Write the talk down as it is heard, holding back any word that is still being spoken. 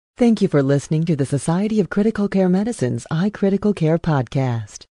Thank you for listening to the Society of Critical Care Medicine's iCritical Care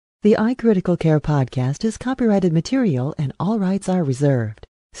podcast. The iCritical Care podcast is copyrighted material and all rights are reserved.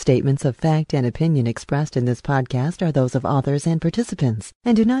 Statements of fact and opinion expressed in this podcast are those of authors and participants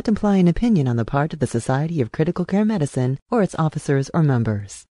and do not imply an opinion on the part of the Society of Critical Care Medicine or its officers or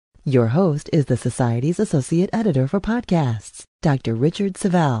members. Your host is the Society's Associate Editor for Podcasts, Dr. Richard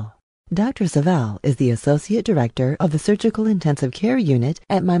Savelle. Dr. Savelle is the Associate Director of the Surgical Intensive Care Unit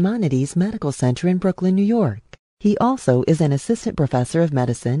at Maimonides Medical Center in Brooklyn, New York. He also is an Assistant Professor of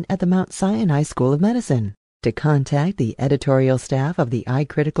Medicine at the Mount Sinai School of Medicine. To contact the editorial staff of the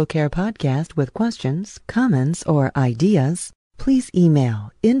iCritical Care podcast with questions, comments, or ideas, please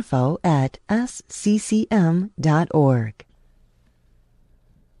email info@sccm.org.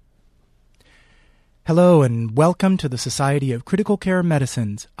 Hello and welcome to the Society of Critical Care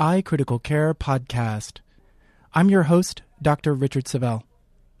Medicine's iCritical Care podcast. I'm your host, Dr. Richard Savelle.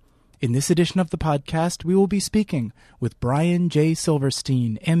 In this edition of the podcast, we will be speaking with Brian J.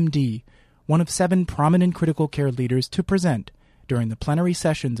 Silverstein, MD, one of 7 prominent critical care leaders to present during the plenary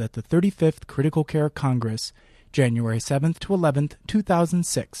sessions at the 35th Critical Care Congress, January 7th to 11th,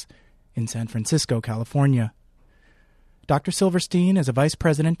 2006, in San Francisco, California. Dr. Silverstein is a Vice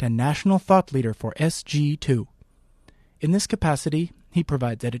President and National Thought Leader for Sg2. In this capacity, he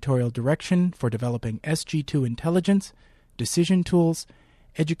provides editorial direction for developing Sg2 Intelligence, decision tools,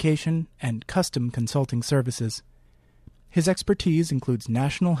 education, and custom consulting services. His expertise includes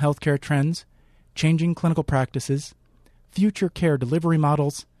national healthcare trends, changing clinical practices, future care delivery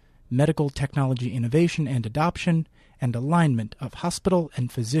models, medical technology innovation and adoption, and alignment of hospital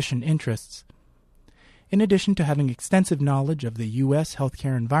and physician interests. In addition to having extensive knowledge of the U.S.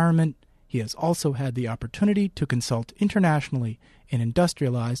 healthcare environment, he has also had the opportunity to consult internationally in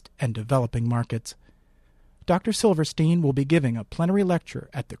industrialized and developing markets. Dr. Silverstein will be giving a plenary lecture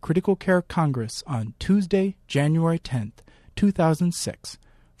at the Critical Care Congress on Tuesday, January 10th, 2006,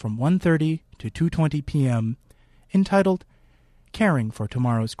 from 1:30 to 2:20 p.m., entitled Caring for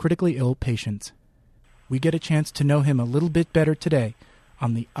Tomorrow's Critically Ill Patients. We get a chance to know him a little bit better today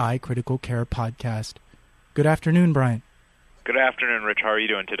on the iCritical Care podcast. Good afternoon, Brian. Good afternoon, Rich. How are you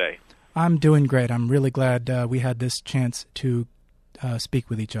doing today? I'm doing great. I'm really glad we had this chance to speak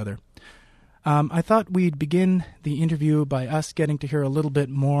with each other. I thought we'd begin the interview by us getting to hear a little bit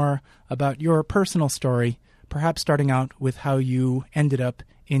more about your personal story, perhaps starting out with how you ended up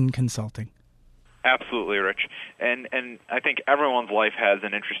in consulting. Absolutely, Rich. And I think everyone's life has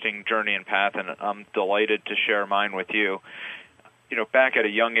an interesting journey and path, and I'm delighted to share mine with you. You know, back at a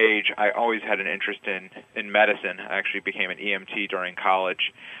young age, I always had an interest in medicine. I actually became an EMT during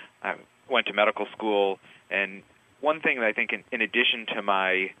college. I went to medical school, and one thing that I think in addition to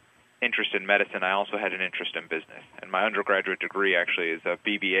my interest in medicine, I also had an interest in business. And my undergraduate degree actually is a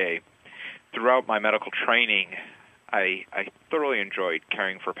BBA. Throughout my medical training, I thoroughly enjoyed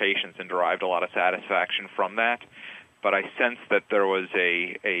caring for patients and derived a lot of satisfaction from that. But I sensed that there was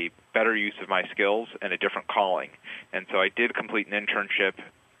a better use of my skills and a different calling. And so I did complete an internship.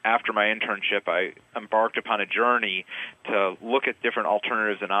 After my internship, I embarked upon a journey to look at different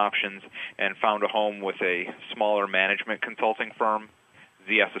alternatives and options and found a home with a smaller management consulting firm,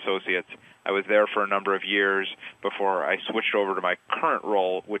 ZS Associates. I was there for a number of years before I switched over to my current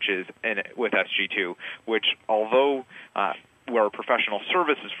role, which is with SG2, which although we're a professional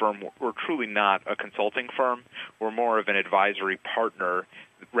services firm, we're truly not a consulting firm. We're more of an advisory partner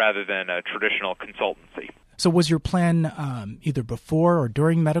rather than a traditional consultancy. So was your plan either before or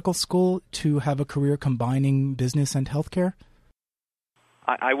during medical school to have a career combining business and healthcare?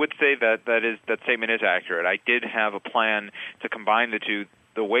 I would say that statement is accurate. I did have a plan to combine the two.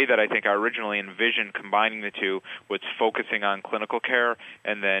 The way that I think I originally envisioned combining the two was focusing on clinical care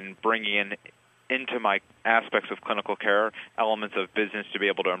and then bringing into my aspects of clinical care elements of business to be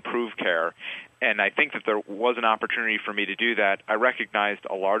able to improve care. And I think that there was an opportunity for me to do that. I recognized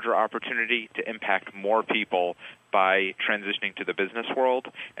a larger opportunity to impact more people by transitioning to the business world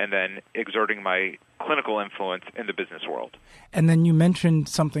and then exerting my clinical influence in the business world. And then you mentioned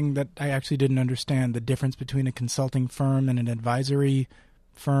something that I actually didn't understand, the difference between a consulting firm and an advisory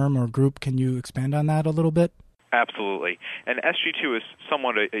firm or group. Can you expand on that a little bit? Absolutely. And SG2 is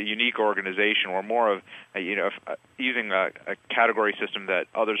somewhat a unique organization. We're more of, using a category system that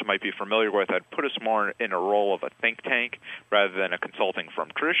others might be familiar with, I'd put us more in a role of a think tank rather than a consulting firm.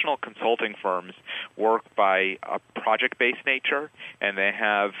 Traditional consulting firms work by a project-based nature, and they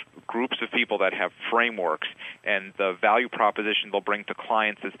have groups of people that have frameworks, and the value proposition they'll bring to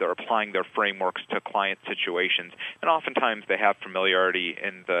clients is they're applying their frameworks to client situations. And oftentimes they have familiarity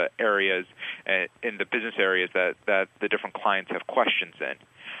in the areas, in the business areas that the different clients have questions in.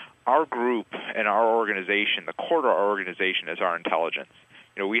 our group and our organization, the core to our organization is our intelligence.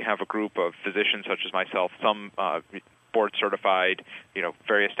 We have a group of physicians such as myself, some board-certified,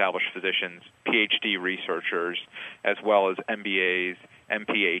 very established physicians, PhD researchers, as well as MBAs,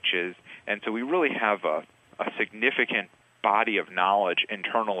 MPHs, and so we really have a significant body of knowledge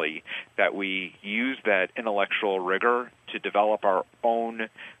internally that we use that intellectual rigor to develop our own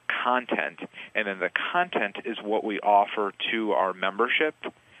content, and then the content is what we offer to our membership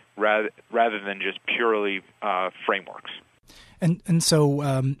rather than just purely frameworks. And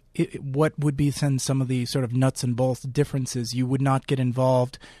so what would be then some of the sort of nuts and bolts differences? You would not get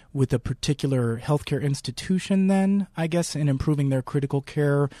involved with a particular healthcare institution then, I guess, in improving their critical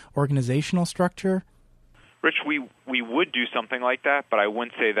care organizational structure? Rich, we would do something like that, but I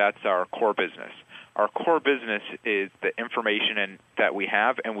wouldn't say that's our core business. Our core business is the information that we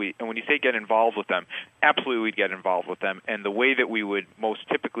have, and when you say get involved with them, absolutely we'd get involved with them. And the way that we would most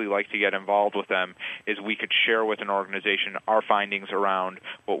typically like to get involved with them is we could share with an organization our findings around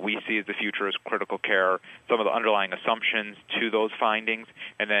what we see as the future as critical care, some of the underlying assumptions to those findings,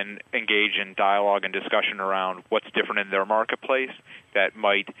 and then engage in dialogue and discussion around what's different in their marketplace that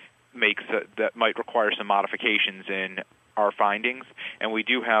might require some modifications in our findings. And we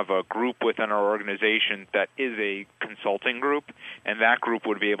do have a group within our organization that is a consulting group, and that group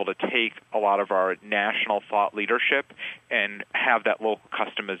would be able to take a lot of our national thought leadership and have that local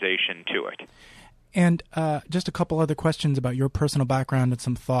customization to it. And just a couple other questions about your personal background and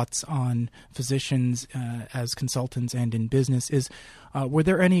some thoughts on physicians as consultants and in business. Were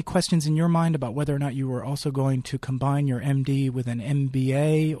there any questions in your mind about whether or not you were also going to combine your MD with an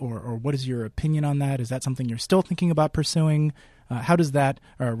MBA, or what is your opinion on that? Is that something you're still thinking about pursuing? How does that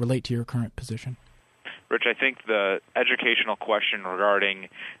relate to your current position? Rich, I think the educational question regarding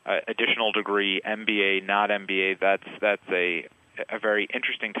additional degree, MBA, not MBA, that's a very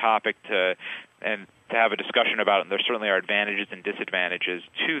interesting topic to have a discussion about, and there certainly are advantages and disadvantages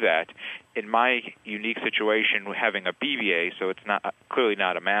to that. In my unique situation, having a BBA, so it's clearly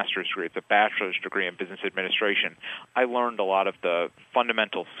not a master's degree, it's a bachelor's degree in business administration, I learned a lot of the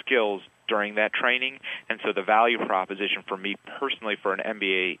fundamental skills during that training, and so the value proposition for me personally for an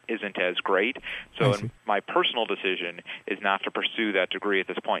MBA isn't as great. So my personal decision is not to pursue that degree at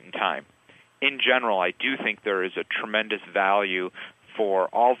this point in time. In general, I do think there is a tremendous value for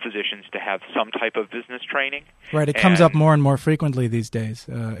all physicians to have some type of business training. Right. It comes up more and more frequently these days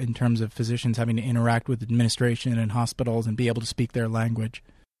in terms of physicians having to interact with administration and hospitals and be able to speak their language.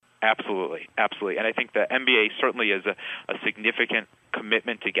 Absolutely. Absolutely. And I think the MBA certainly is a significant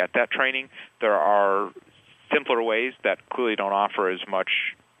commitment to get that training. There are simpler ways that clearly don't offer as much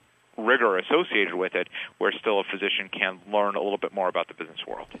rigor associated with it, where still a physician can learn a little bit more about the business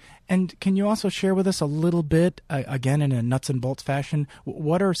world. And can you also share with us a little bit, again in a nuts and bolts fashion,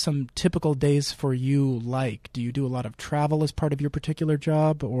 what are some typical days for you like? Do you do a lot of travel as part of your particular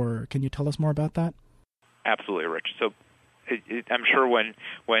job, or can you tell us more about that? Absolutely, Rich. So I'm sure when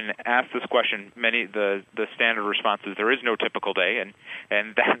asked this question, the standard response is there is no typical day,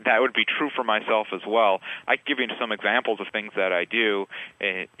 and that would be true for myself as well. I can give you some examples of things that I do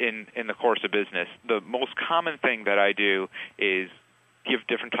in the course of business. The most common thing that I do is give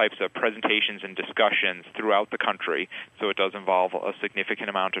different types of presentations and discussions throughout the country, so it does involve a significant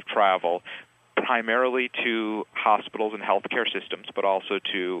amount of travel, primarily to hospitals and healthcare systems, but also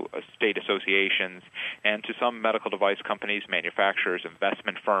to state associations and to some medical device companies, manufacturers,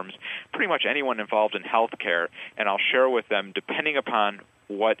 investment firms, pretty much anyone involved in healthcare. And I'll share with them, depending upon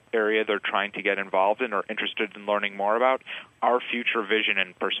what area they're trying to get involved in or interested in learning more about, our future vision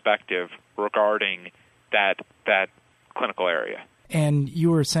and perspective regarding that clinical area. And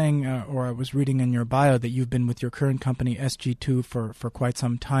you were saying, or I was reading in your bio, that you've been with your current company, Sg2, for quite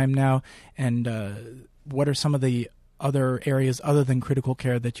some time now. And what are some of the other areas other than critical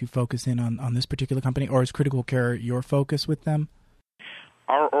care that you focus in on this particular company? Or is critical care your focus with them?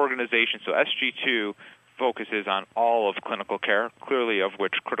 Our organization, so Sg2, focuses on all of clinical care, clearly of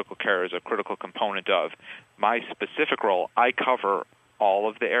which critical care is a critical component of. My specific role, I cover all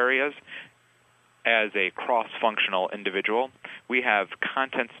of the areas. As a cross-functional individual, we have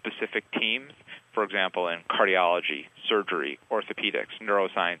content-specific teams, for example, in cardiology, surgery, orthopedics,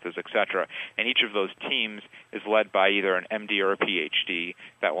 neurosciences, etc. And each of those teams is led by either an MD or a PhD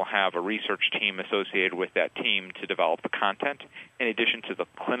that will have a research team associated with that team to develop the content. In addition to the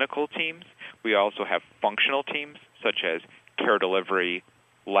clinical teams, we also have functional teams such as care delivery,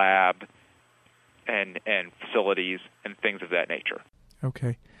 lab, and facilities, and things of that nature.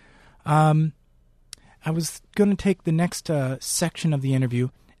 Okay. I was going to take the next section of the interview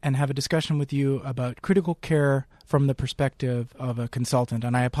and have a discussion with you about critical care from the perspective of a consultant,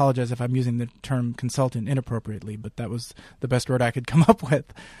 and I apologize if I'm using the term consultant inappropriately, but that was the best word I could come up with.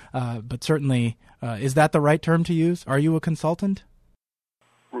 But certainly, is that the right term to use? Are you a consultant?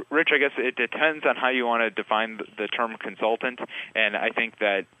 Rich, I guess it depends on how you want to define the term consultant, and I think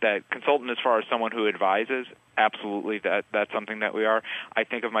that consultant, as far as someone who advises, absolutely that's something that we are. I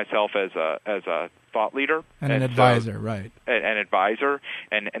think of myself as a thought leader and an advisor, right? An advisor,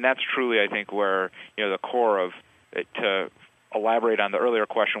 and that's truly, I think, where the core of it. To elaborate on the earlier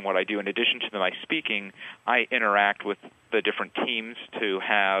question, what I do in addition to my speaking, I interact with the different teams to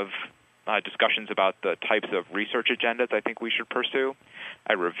have discussions about the types of research agendas I think we should pursue.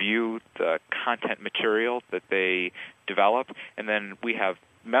 I review the content material that they develop, and then we have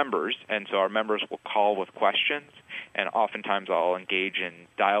members, and so our members will call with questions, and oftentimes I'll engage in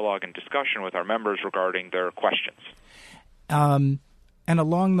dialogue and discussion with our members regarding their questions. And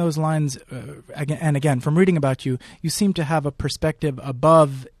along those lines, again, from reading about you, you seem to have a perspective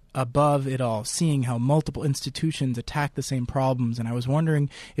above it all, seeing how multiple institutions attack the same problems. And I was wondering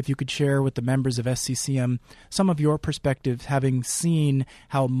if you could share with the members of SCCM some of your perspectives, having seen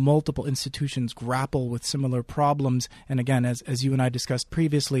how multiple institutions grapple with similar problems. And again, as you and I discussed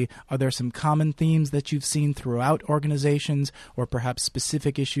previously, are there some common themes that you've seen throughout organizations, or perhaps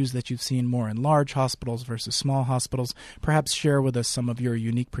specific issues that you've seen more in large hospitals versus small hospitals? Perhaps share with us some of your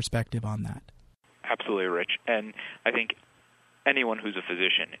unique perspective on that. Absolutely, Rich. And I think anyone who's a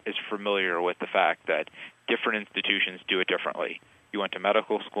physician is familiar with the fact that different institutions do it differently. You went to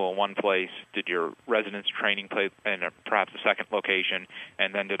medical school in one place, did your residence training in perhaps a second location,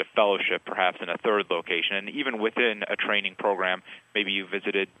 and then did a fellowship perhaps in a third location. And even within a training program, maybe you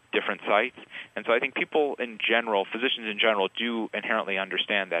visited different sites. And so I think people in general, physicians in general, do inherently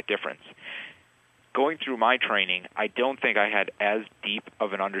understand that difference. Going through my training, I don't think I had as deep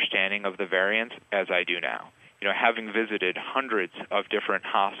of an understanding of the variants as I do now. Having visited hundreds of different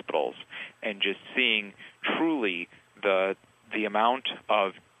hospitals and just seeing truly the amount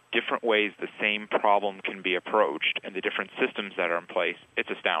of different ways the same problem can be approached and the different systems that are in place, it's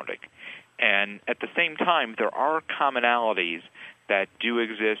astounding. And at the same time, there are commonalities that do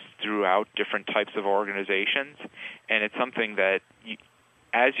exist throughout different types of organizations, and it's something that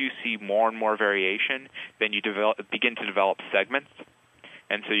as you see more and more variation, then you begin to develop segments,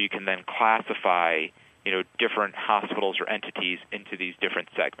 and so you can then classify different hospitals or entities into these different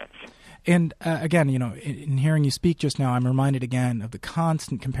segments. And again, in hearing you speak just now, I'm reminded again of the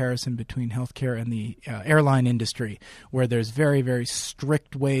constant comparison between healthcare and the airline industry, where there's very, very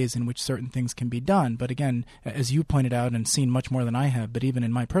strict ways in which certain things can be done. But again, as you pointed out and seen much more than I have, but even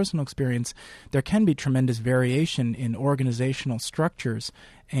in my personal experience, there can be tremendous variation in organizational structures.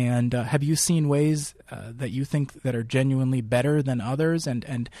 And have you seen ways that you think that are genuinely better than others?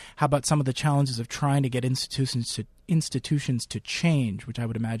 And how about some of the challenges of trying to get institutions to change, which I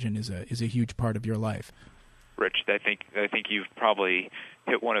would imagine is a huge part of your life? Rich, I think you've probably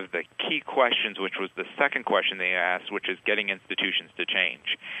hit one of the key questions, which was the second question they asked, which is getting institutions to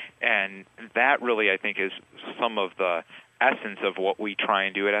change. And that really, I think, is some of the essence of what we try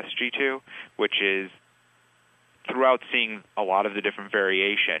and do at SG2, which is throughout seeing a lot of the different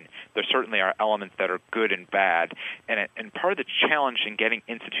variation, there certainly are elements that are good and bad. And part of the challenge in getting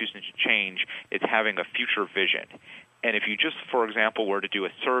institutions to change is having a future vision. And if you just, for example, were to do a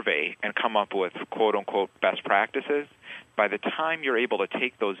survey and come up with quote-unquote best practices, by the time you're able to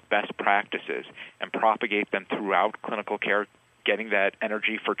take those best practices and propagate them throughout clinical care, getting that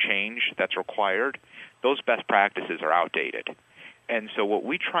energy for change that's required, those best practices are outdated. And so what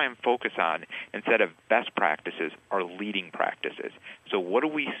we try and focus on, instead of best practices, are leading practices. So what do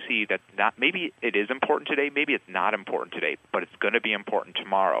we see that maybe it is important today, maybe it's not important today, but it's going to be important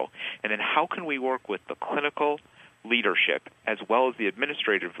tomorrow? And then how can we work with the clinical leadership as well as the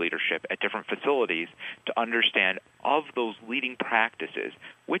administrative leadership at different facilities to understand of those leading practices,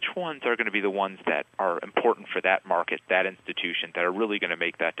 which ones are going to be the ones that are important for that market, that institution, that are really going to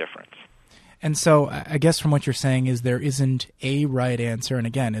make that difference? And so I guess from what you're saying is there isn't a right answer. And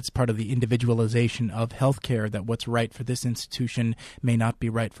again, it's part of the individualization of healthcare that what's right for this institution may not be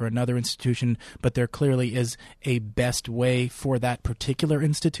right for another institution, but there clearly is a best way for that particular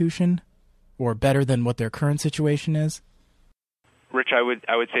institution, or better than what their current situation is? Rich, I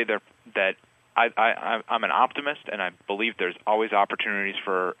would say that I'm an optimist, and I believe there's always opportunities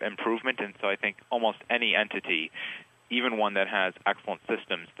for improvement. And so I think almost any entity, even one that has excellent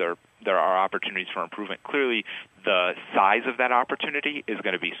systems, there are opportunities for improvement. Clearly, the size of that opportunity is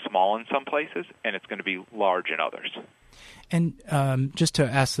going to be small in some places, and it's going to be large in others. And just to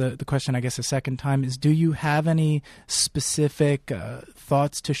ask the question, I guess, a second time, is do you have any specific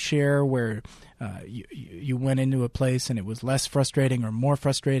thoughts to share where you went into a place and it was less frustrating or more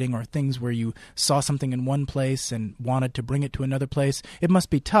frustrating, or things where you saw something in one place and wanted to bring it to another place? It must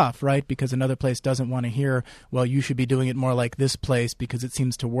be tough, right? Because another place doesn't want to hear, well, you should be doing it more like this place because it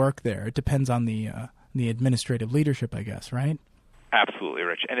seems to work there. It depends on the administrative leadership, I guess, right? Absolutely,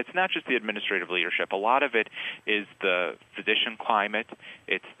 Rich. And it's not just the administrative leadership. A lot of it is the physician climate.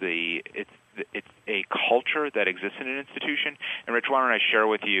 It's a culture that exists in an institution. And Rich, why don't I share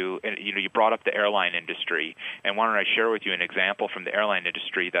with you, and you brought up the airline industry, and why don't I share with you an example from the airline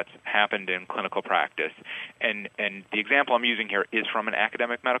industry that's happened in clinical practice. And the example I'm using here is from an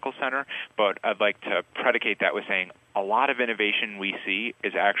academic medical center, but I'd like to predicate that with saying a lot of innovation we see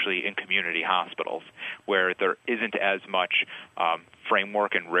is actually in community hospitals, where there isn't as much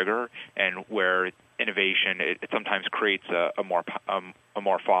framework and rigor, and where innovation it sometimes creates a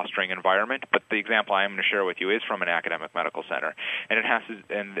more fostering environment. But the example I am going to share with you is from an academic medical center, and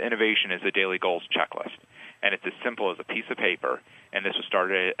and the innovation is a daily goals checklist, and it's as simple as a piece of paper. And this was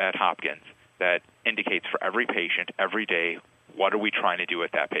started at Hopkins that indicates for every patient every day, what are we trying to do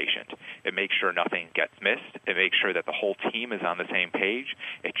with that patient? It makes sure nothing gets missed. It makes sure that the whole team is on the same page.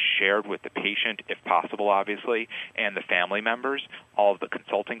 It's shared with the patient, if possible, obviously, and the family members. All of the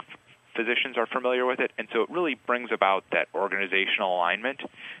consulting physicians are familiar with it, and so it really brings about that organizational alignment.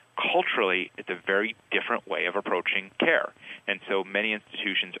 Culturally, it's a very different way of approaching care, and so many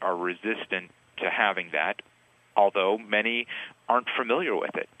institutions are resistant to having that, although many aren't familiar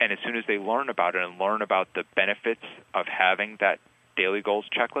with it. And as soon as they learn about it and learn about the benefits of having that daily goals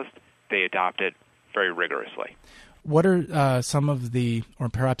checklist, they adopt it very rigorously. What are some of the, or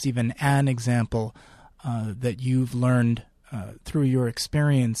perhaps even an example that you've learned through your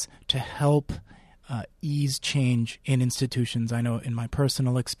experience to help ease change in institutions? I know in my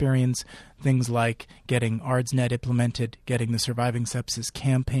personal experience, things like getting ARDSNet implemented, getting the Surviving Sepsis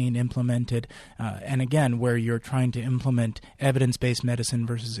campaign implemented, and again, where you're trying to implement evidence-based medicine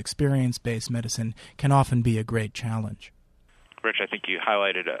versus experience-based medicine can often be a great challenge. Rich, I think you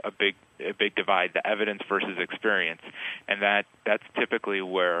highlighted a big divide, the evidence versus experience, and that's typically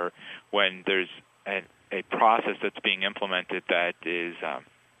where when there's a process that's being implemented that is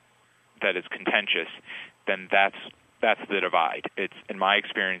contentious, then that's the divide. It's, in my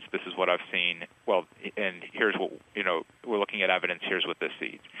experience, this is what I've seen. Well, and here's what we're looking at evidence. Here's what this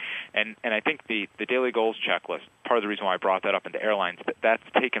sees, and I think the daily goals checklist. Part of the reason why I brought that up into airlines, that's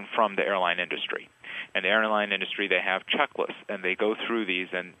taken from the airline industry. And the airline industry, they have checklists, and they go through these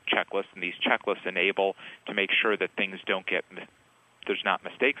and checklists, and these checklists enable to make sure that things don't get. There's not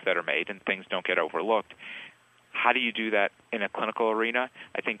mistakes that are made and things don't get overlooked. How do you do that in a clinical arena?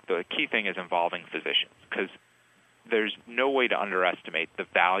 I think the key thing is involving physicians, because there's no way to underestimate the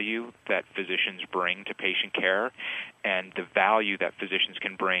value that physicians bring to patient care and the value that physicians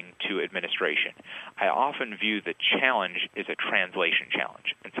can bring to administration. I often view the challenge as a translation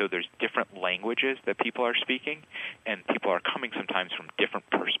challenge. And so there's different languages that people are speaking, and people are coming sometimes from different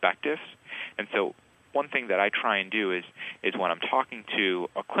perspectives. And so one thing that I try and do is when I'm talking to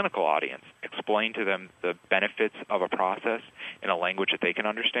a clinical audience, explain to them the benefits of a process in a language that they can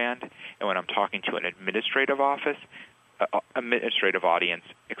understand. And when I'm talking to an administrative audience,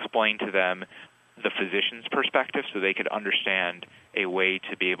 explain to them the physician's perspective so they could understand a way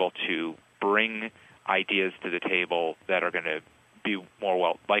to be able to bring ideas to the table that are going to be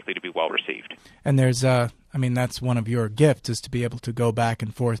more likely to be well received. And there's that's one of your gifts, is to be able to go back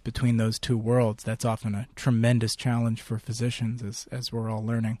and forth between those two worlds. That's often a tremendous challenge for physicians, as we're all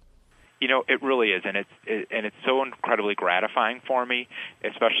learning. It really is, and it's so incredibly gratifying for me,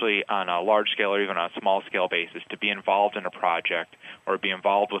 especially on a large scale or even on a small scale basis, to be involved in a project or be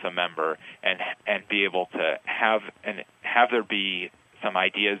involved with a member and be able to have there be some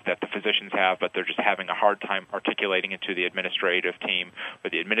ideas that the physicians have, but they're just having a hard time articulating it to the administrative team, or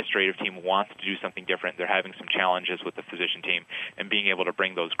the administrative team wants to do something different. They're having some challenges with the physician team, and being able to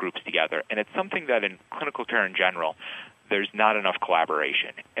bring those groups together. And it's something that in clinical care in general, there's not enough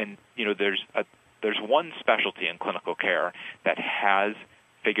collaboration. And there's one specialty in clinical care that has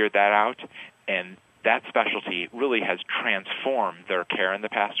figured that out, and that specialty really has transformed their care in the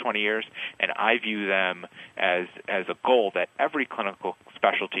past 20 years, and I view them as a goal that every clinical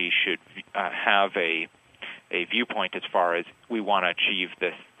specialty should have a viewpoint as far as we want to achieve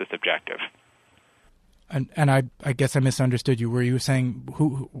this objective. And I guess I misunderstood you. Were you saying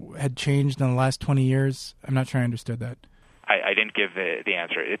who had changed in the last 20 years? I'm not sure I understood that. I didn't give the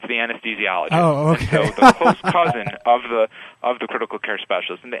answer. It's the anesthesiologist. Oh, okay. And so the close cousin of the critical care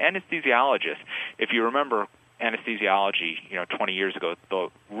specialist. And the anesthesiologist, if you remember anesthesiology, 20 years ago, the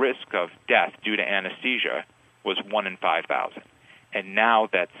risk of death due to anesthesia was 1 in 5,000. And now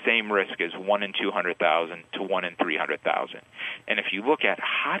that same risk is 1 in 200,000 to 1 in 300,000. And if you look at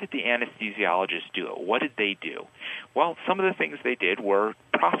how did the anesthesiologists do it, what did they do? Well, some of the things they did were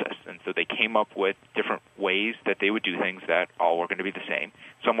process. And so they came up with different ways that they would do things that all were going to be the same.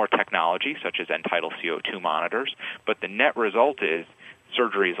 Some were technology, such as end-tidal CO2 monitors. But the net result is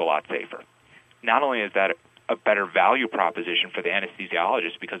surgery is a lot safer. Not only is that a better value proposition for the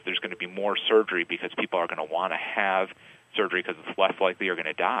anesthesiologist because there's going to be more surgery because people are going to want to have surgery because it's less likely you're going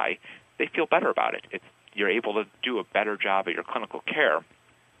to die, they feel better about it. You're able to do a better job at your clinical care,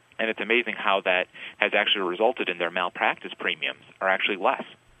 and it's amazing how that has actually resulted in their malpractice premiums are actually less.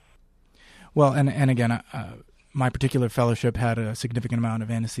 Well, and again, my particular fellowship had a significant amount of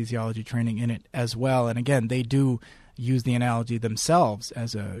anesthesiology training in it as well, and again, they do use the analogy themselves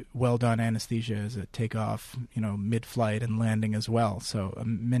as a well-done anesthesia, as a takeoff, mid-flight and landing as well. So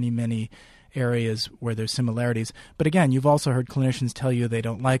many areas where there's similarities. But again, you've also heard clinicians tell you they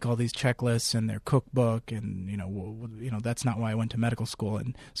don't like all these checklists and their cookbook, and that's not why I went to medical school.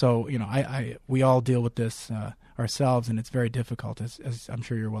 And so we all deal with this ourselves, and it's very difficult, as I'm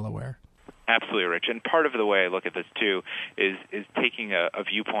sure you're well aware. Absolutely, Rich. And part of the way I look at this, too, is taking a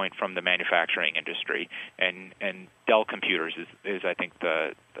viewpoint from the manufacturing industry. And Dell Computers is I think,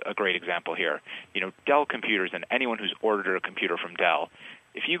 a great example here. Dell Computers, and anyone who's ordered a computer from Dell,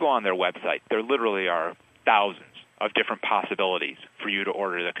 if you go on their website, there literally are thousands of different possibilities for you to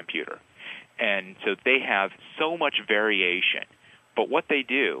order the computer. And so they have so much variation. But what they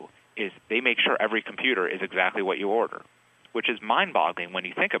do is they make sure every computer is exactly what you order, which is mind-boggling when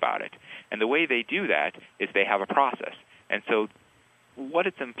you think about it. And the way they do that is they have a process. And so what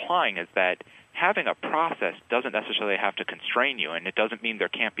it's implying is that having a process doesn't necessarily have to constrain you, and it doesn't mean there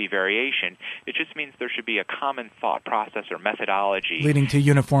can't be variation. It just means there should be a common thought process or methodology. Leading to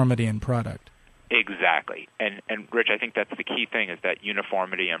uniformity in product. Exactly. And Rich, I think that's the key thing, is that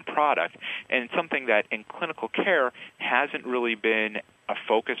uniformity in product. And something that in clinical care hasn't really been a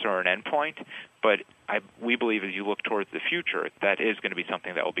focus or an endpoint, but we believe as you look towards the future, that is going to be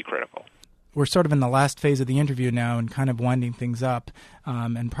something that will be critical. We're sort of in the last phase of the interview now and kind of winding things up,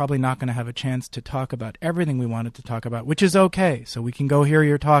 and probably not going to have a chance to talk about everything we wanted to talk about, which is okay. So we can go hear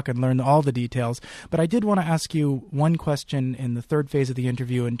your talk and learn all the details. But I did want to ask you one question in the third phase of the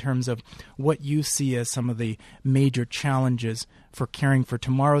interview in terms of what you see as some of the major challenges for caring for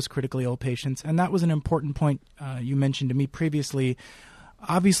tomorrow's critically ill patients. And that was an important point you mentioned to me previously.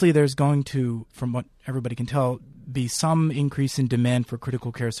 Obviously, there's going to, from what everybody can tell, be some increase in demand for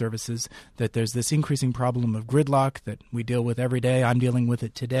critical care services, that there's this increasing problem of gridlock that we deal with every day. I'm dealing with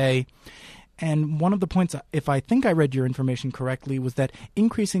it today. And one of the points, if I think I read your information correctly, was that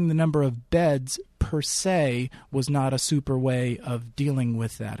increasing the number of beds per se was not a super way of dealing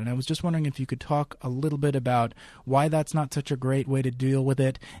with that. And I was just wondering if you could talk a little bit about why that's not such a great way to deal with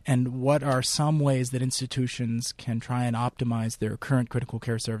it, and what are some ways that institutions can try and optimize their current critical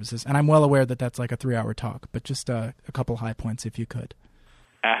care services. And I'm well aware that that's like a 3-hour talk, but just a couple high points if you could.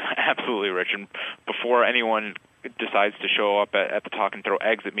 Absolutely, Rich. And before anyone decides to show up at the talk and throw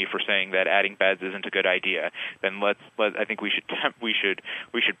eggs at me for saying that adding beds isn't a good idea, then I think we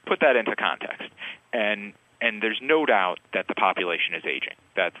should put that into context. And there's no doubt that the population is aging.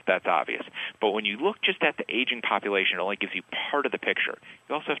 That's obvious. But when you look just at the aging population, it only gives you part of the picture.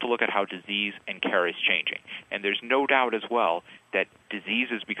 You also have to look at how disease and care is changing. And there's no doubt as well that disease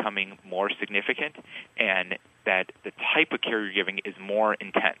is becoming more significant, and that the type of care you're giving is more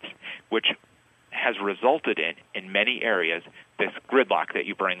intense, which has resulted in many areas this gridlock that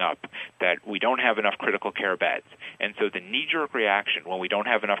you bring up, that we don't have enough critical care beds. And so the knee-jerk reaction when we don't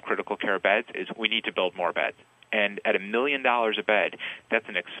have enough critical care beds is we need to build more beds. And at $1 million a bed, that's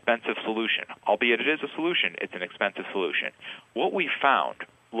an expensive solution. Albeit it is a solution, it's an expensive solution. What we found,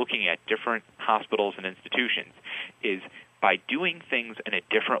 looking at different hospitals and institutions, is by doing things in a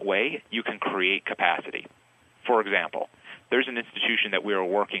different way, you can create capacity. For example, there's an institution that we were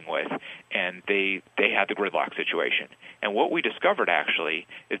working with, and they had the gridlock situation. And what we discovered, actually,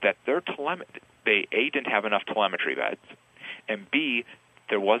 is that they, A, didn't have enough telemetry beds, and B,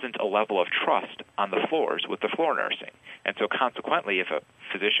 there wasn't a level of trust on the floors with the floor nursing. And so consequently, if a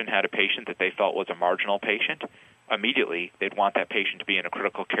physician had a patient that they felt was a marginal patient, immediately they'd want that patient to be in a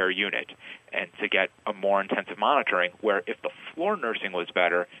critical care unit and to get a more intensive monitoring, where if the floor nursing was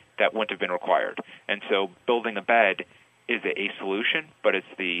better, that wouldn't have been required. And so building a bed is a solution, but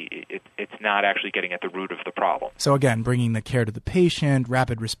it's not actually getting at the root of the problem. So again, bringing the care to the patient,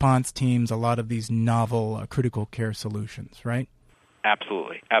 rapid response teams, a lot of these novel critical care solutions, right?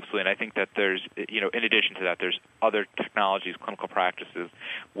 Absolutely. And I think that there's, in addition to that, there's other technologies, clinical practices,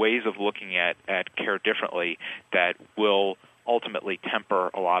 ways of looking at care differently that will ultimately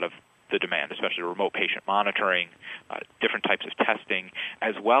temper a lot of the demand, especially remote patient monitoring, different types of testing,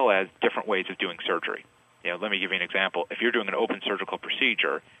 as well as different ways of doing surgery. Let me give you an example. If you're doing an open surgical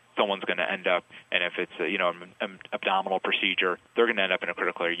procedure, someone's going to end up, and if it's an abdominal procedure, they're going to end up in a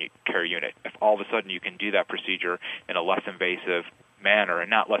critical care unit. If all of a sudden you can do that procedure in a less invasive manner, and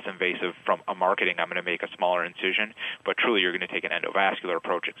not less invasive from a marketing, I'm going to make a smaller incision, but truly you're going to take an endovascular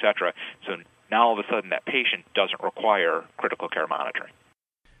approach, etc. So now all of a sudden that patient doesn't require critical care monitoring.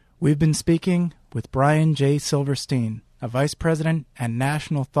 We've been speaking with Brian J. Silverstein, a Vice President and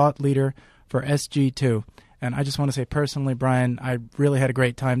National Thought Leader for Sg2. And I just want to say personally, Brian, I really had a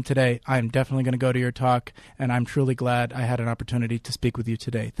great time today. I'm definitely going to go to your talk, and I'm truly glad I had an opportunity to speak with you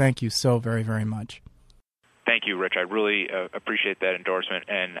today. Thank you so very, very much. Thank you, Rich. I really appreciate that endorsement,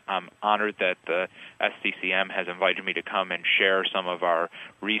 and I'm honored that the SCCM has invited me to come and share some of our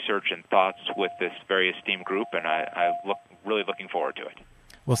research and thoughts with this very esteemed group, and I'm really looking forward to it.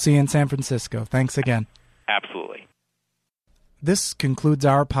 We'll see you in San Francisco. Thanks again. Absolutely. This concludes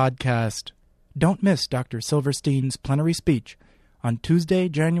our podcast. Don't miss Dr. Silverstein's plenary speech on Tuesday,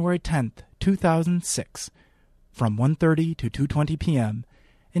 January 10th, 2006, from 1:30 to 2:20 p.m.,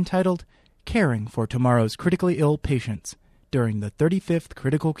 entitled Caring for Tomorrow's Critically Ill Patients during the 35th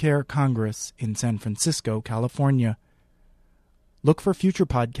Critical Care Congress in San Francisco, California. Look for future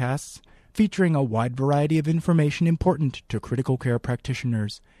podcasts featuring a wide variety of information important to critical care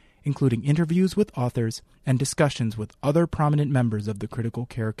practitioners, including interviews with authors and discussions with other prominent members of the critical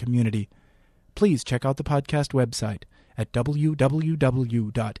care community. Please check out the podcast website at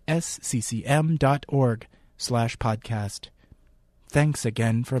www.sccm.org/podcast. Thanks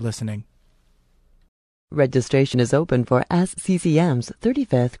again for listening. Registration is open for SCCM's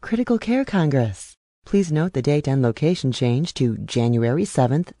 35th Critical Care Congress. Please note the date and location change to January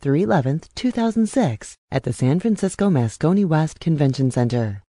 7th through 11th, 2006 at the San Francisco Moscone West Convention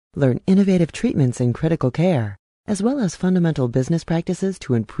Center. Learn innovative treatments in critical care, as well as fundamental business practices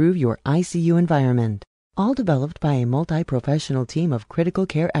to improve your ICU environment, all developed by a multi-professional team of critical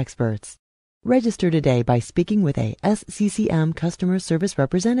care experts. Register today by speaking with a SCCM customer service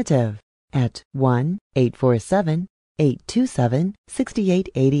representative at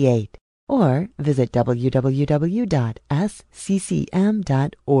 1-847-827-6888 or visit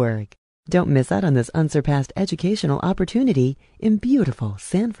www.sccm.org. Don't miss out on this unsurpassed educational opportunity in beautiful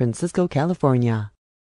San Francisco, California.